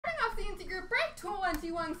group break,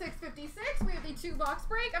 21-656. We have the 2-box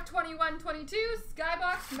break of 21-22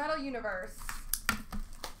 Skybox Metal Universe.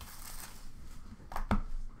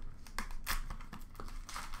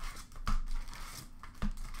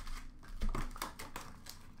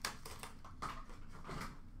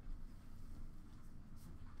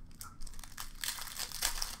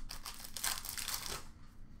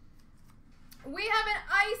 We have an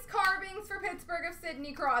ice carvings for Pittsburgh of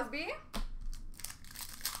Sidney Crosby.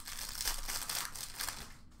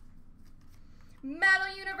 Metal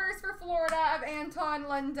Universe for Florida of Anton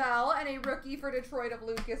Lundell and a rookie for Detroit of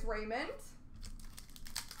Lucas Raymond.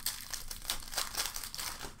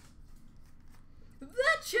 The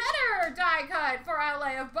Cheddar die cut for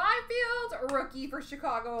LA of Byfield, rookie for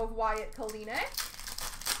Chicago of Wyatt Kalinick.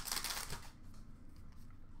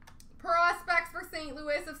 Prospects for St.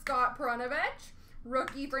 Louis of Scott Perunovich,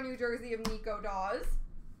 rookie for New Jersey of Nico Dawes.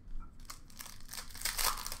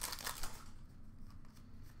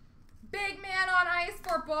 Big man on ice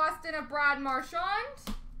for Boston of Brad Marchand.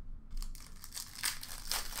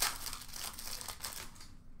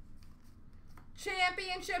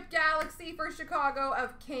 Championship Galaxy for Chicago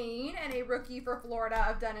of Kane and a rookie for Florida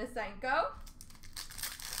of Denisenko.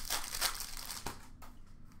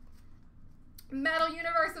 Metal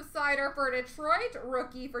Universe of Cider for Detroit,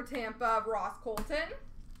 rookie for Tampa of Ross Colton.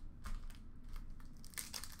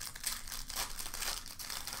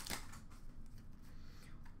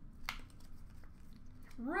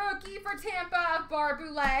 Rookie for Tampa of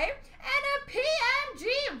Barboulay, and a PNG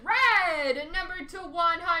red, number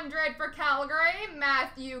 /100 for Calgary,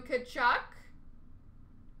 Matthew Tkachuk.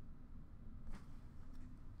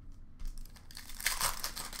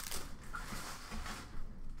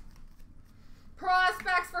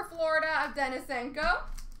 Prospects for Florida of Denisenko.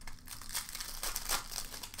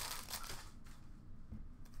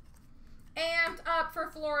 Amped up for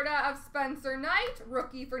Florida of Spencer Knight,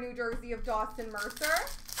 rookie for New Jersey of Dawson Mercer.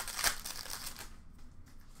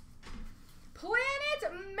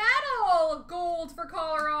 Planet Metal gold for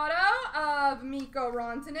Colorado of Mikko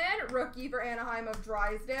Rantanen, rookie for Anaheim of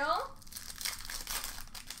Drysdale.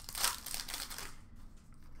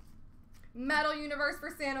 Metal Universe for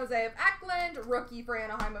San Jose of Eklund, rookie for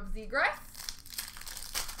Anaheim of Zegras.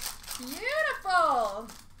 Beautiful!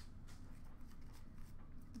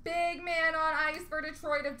 Big man on ice for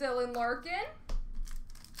Detroit of Dylan Larkin.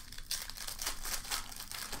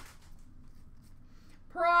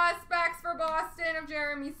 Prospects for Boston of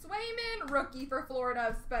Jeremy Swayman, rookie for Florida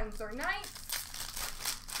of Spencer Knight.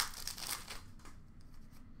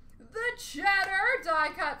 The Cheddar die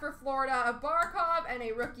cut for Florida of Barkov and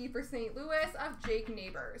a rookie for St. Louis of Jake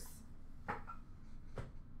Neighbors.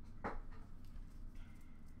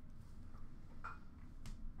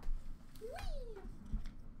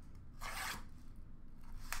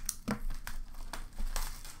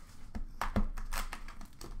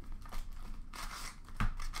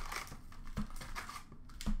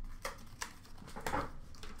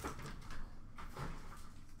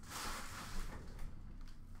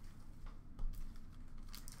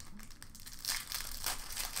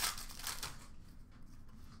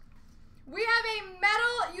 We have a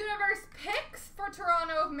Metal Universe Picks for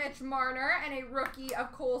Toronto of Mitch Marner and a rookie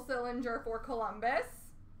of Cole Sillinger for Columbus.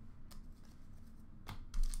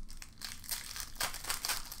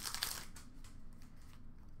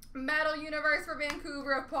 Metal Universe for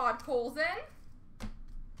Vancouver of Pod Colson.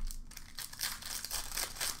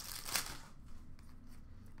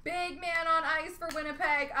 Big man on ice for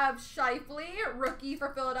Winnipeg of Scheifele, rookie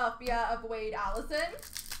for Philadelphia of Wade Allison.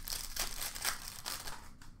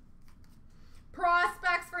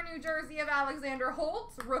 Prospects for New Jersey of Alexander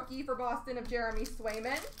Holtz, rookie for Boston of Jeremy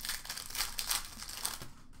Swayman.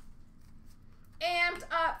 Amped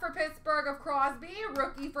up for Pittsburgh of Crosby,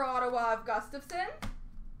 rookie for Ottawa of Gustafson.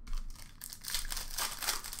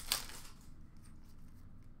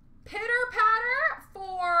 Pitter-patter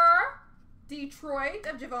for Detroit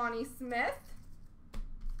of Giovanni Smith.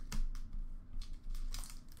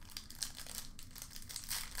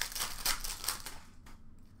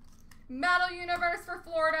 Metal Universe for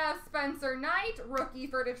Florida of Spencer Knight, rookie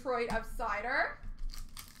for Detroit of Cider.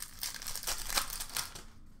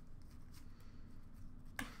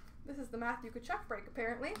 This is the Matthew Tkachuk break,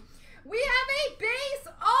 apparently. We have a base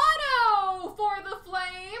auto for the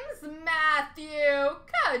Flames, Matthew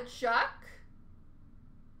Tkachuk.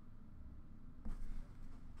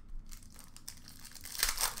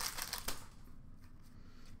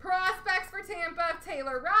 Prospects for Tampa of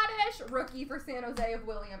Taylor Radish, rookie for San Jose of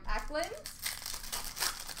William Eklund.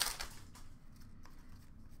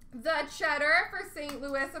 The Cheddar for St.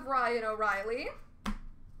 Louis of Ryan O'Reilly.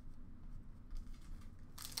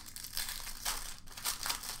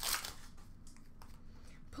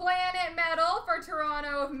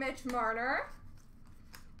 of Mitch Marner.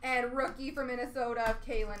 And rookie for Minnesota of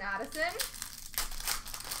Kalen Addison.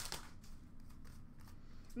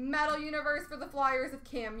 Metal Universe for the Flyers of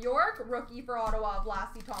Cam York. Rookie for Ottawa of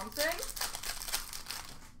Lassie Thompson.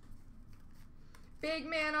 Big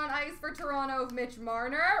Man on Ice for Toronto of Mitch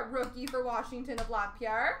Marner. Rookie for Washington of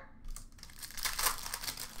Lapierre.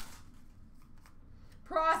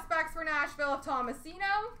 Prospects for Nashville of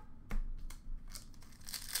Tomasino.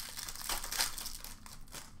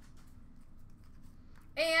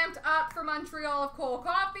 Amped Up for Montreal of Cole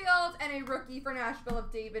Caulfield. And a rookie for Nashville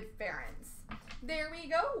of David Ferentz. There we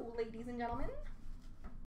go, ladies and gentlemen.